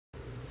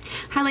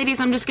Hi ladies,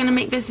 I'm just gonna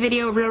make this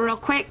video real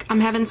quick. I'm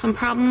having some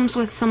problems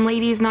with some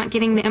ladies not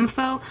getting the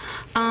info.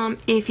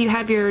 If you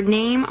have your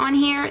name on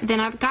here,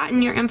 then I've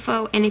gotten your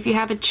info, and if you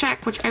have a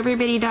check, which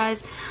everybody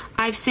does,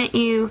 I've sent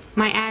you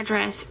my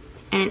address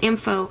and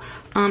info.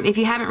 If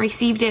you haven't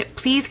received it,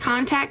 please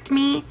contact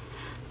me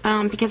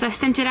because I've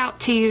sent it out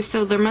to you,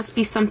 so there must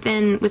be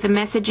something with the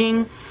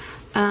messaging.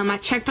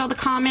 I've checked all the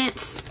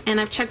comments and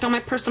I've checked all my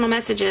personal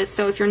messages,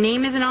 so if your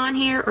name isn't on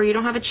here or you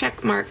don't have a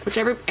check mark, which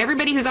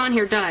everybody who's on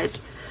here does,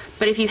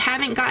 but if you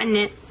haven't gotten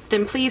it,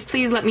 then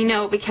please let me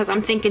know, because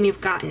I'm thinking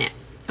you've gotten it,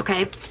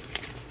 okay?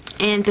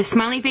 And the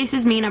smiley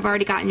faces mean I've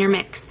already gotten your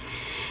mix.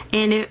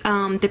 And if,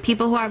 the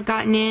people who I've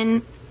gotten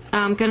in,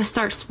 I'm going to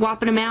start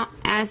swapping them out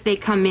as they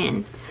come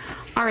in.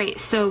 Alright,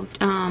 so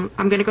I'm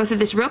going to go through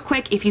this real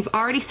quick. If you've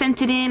already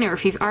sent it in, or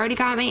if you've already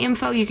got my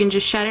info, you can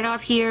just shut it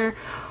off here.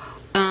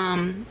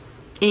 And,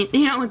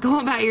 you know, go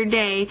about your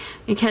day,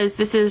 because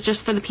this is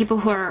just for the people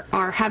who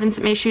are having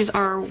some issues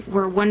or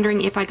were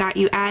wondering if I got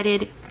you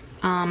added,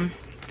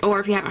 or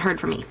if you haven't heard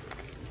from me.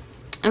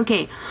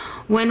 Okay,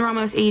 Gwen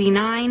Ramos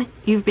 89,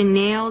 You've Been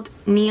Nailed,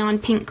 Neon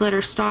Pink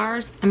Glitter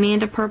Stars,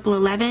 Amanda Purple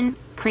 11,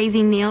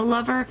 Crazy Nail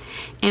Lover,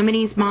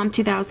 Amity's Mom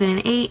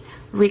 2008,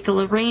 Rika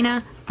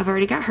Lorena, I've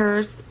already got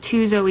hers,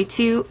 2 Zoe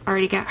 2,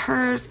 already got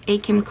hers, A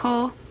Kim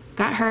Cole,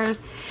 got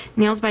hers,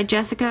 Nails by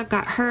Jessica,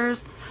 got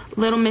hers,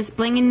 Little Miss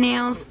Blingin'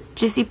 Nails,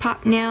 Jissy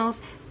Pop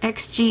Nails,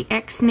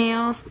 XGX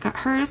Nails, got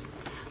hers,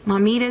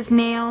 Mamita's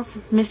Nails,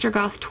 Mr.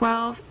 Goth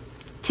 12,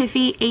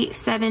 Tiffy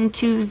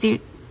 8720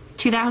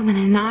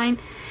 2009,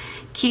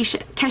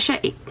 Keisha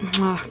HC,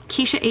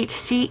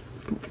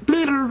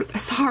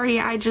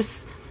 sorry,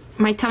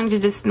 my tongue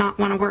does not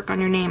want to work on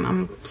your name.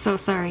 I'm so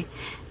sorry.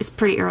 It's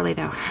pretty early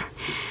though.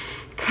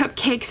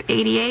 Cupcakes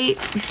 88.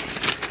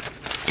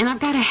 And I've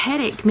got a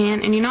headache,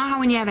 man. And you know how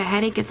when you have a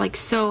headache, it's like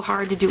so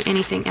hard to do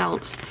anything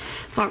else.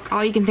 It's like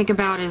all you can think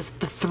about is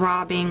the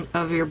throbbing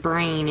of your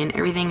brain, and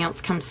everything else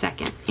comes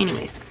second.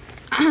 Anyways.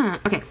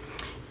 Okay.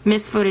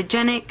 Miss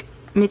Photogenic,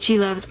 Mitchie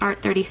Loves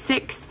Art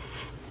 36,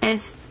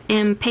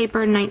 SM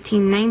Paper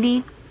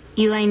 1990,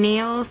 Eli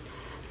Nails,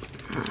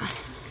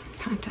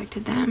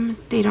 contacted them,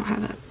 they don't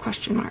have a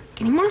question mark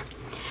anymore,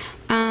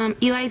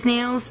 Eli's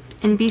Nails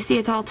and BC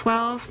et al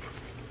 12,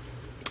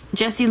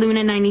 Jessie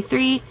Luna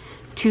 93,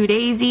 Two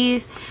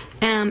Daisies,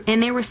 and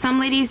there were some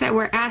ladies that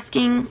were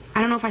asking,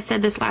 I don't know if I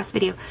said this last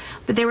video,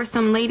 but there were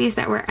some ladies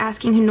that were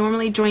asking who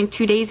normally join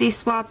Two Daisies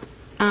swap,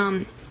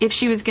 if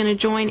she was going to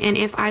join, and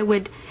if I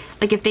would,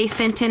 like if they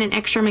sent in an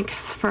extra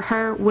mix for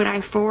her, would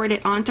I forward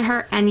it on to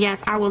her? And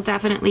yes, I will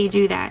definitely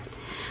do that.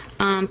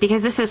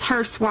 Because this is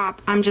her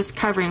swap, I'm just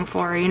covering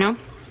for her, you know?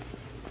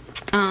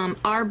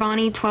 R.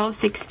 Bonnie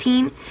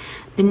 1216,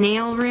 The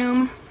Nail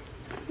Room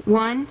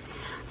 1,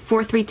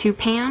 432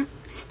 Pam,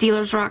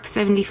 Steelers Rock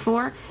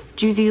 74,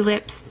 Juicy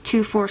Lips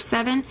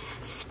 247,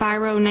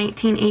 Spyro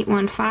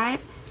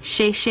 19815,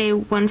 Shay Shay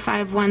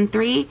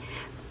 1513,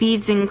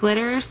 Beads and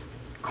Glitters,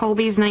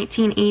 Colby's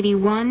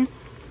 1981,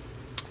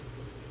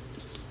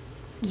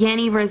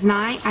 Yanni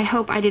Resnai, I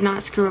hope I did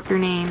not screw up your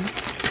name.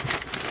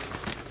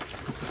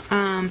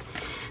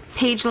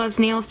 Paige Loves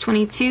Nails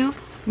 22,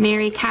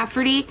 Mary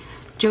Cafferty,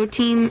 Joe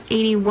Team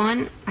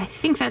 81, I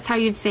think that's how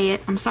you'd say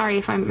it, I'm sorry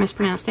if I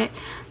mispronounced it,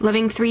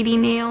 Loving 3D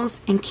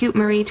Nails, and Cute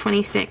Marie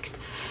 26.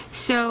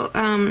 So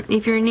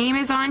if your name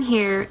is on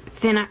here,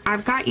 then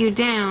I've got you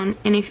down,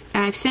 and if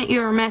I've sent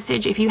you a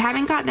message, if you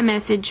haven't got the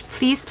message,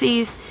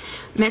 please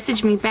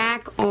message me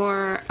back,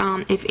 or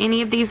if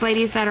any of these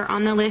ladies that are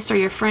on the list are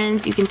your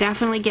friends, you can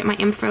definitely get my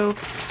info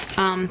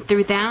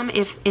through them.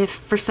 If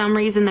for some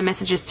reason the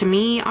messages to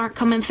me aren't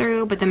coming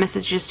through, but the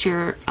messages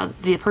to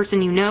the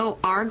person you know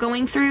are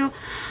going through,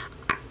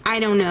 I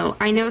don't know.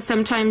 I know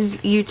sometimes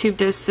YouTube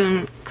does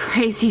some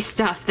crazy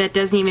stuff that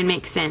doesn't even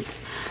make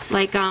sense.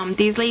 Like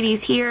these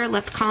ladies here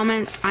left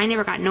comments. I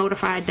never got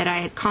notified that I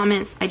had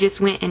comments. I just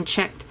went and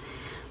checked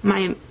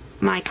my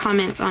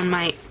comments on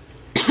my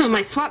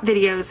my swap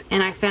videos,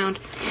 and I found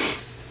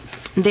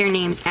their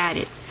names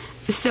added.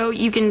 So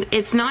you can,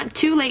 it's not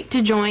too late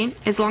to join,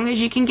 as long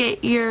as you can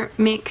get your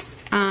mix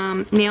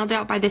mailed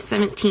out by the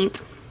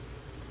 17th,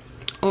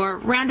 or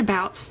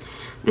roundabouts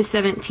the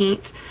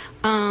 17th.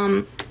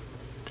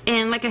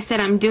 And like I said,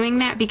 I'm doing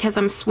that because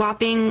I'm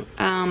swapping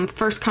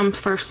first come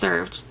first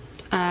served.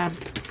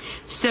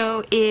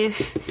 So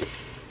if,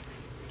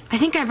 I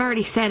think I've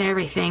already said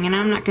everything, and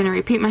I'm not going to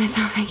repeat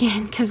myself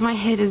again because my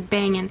head is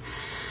banging.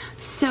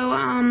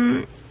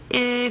 So,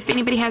 if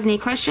anybody has any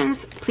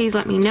questions, please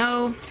let me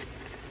know.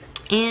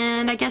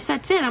 And I guess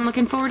that's it. I'm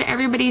looking forward to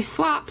everybody's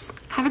swaps.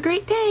 Have a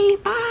great day.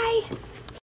 Bye.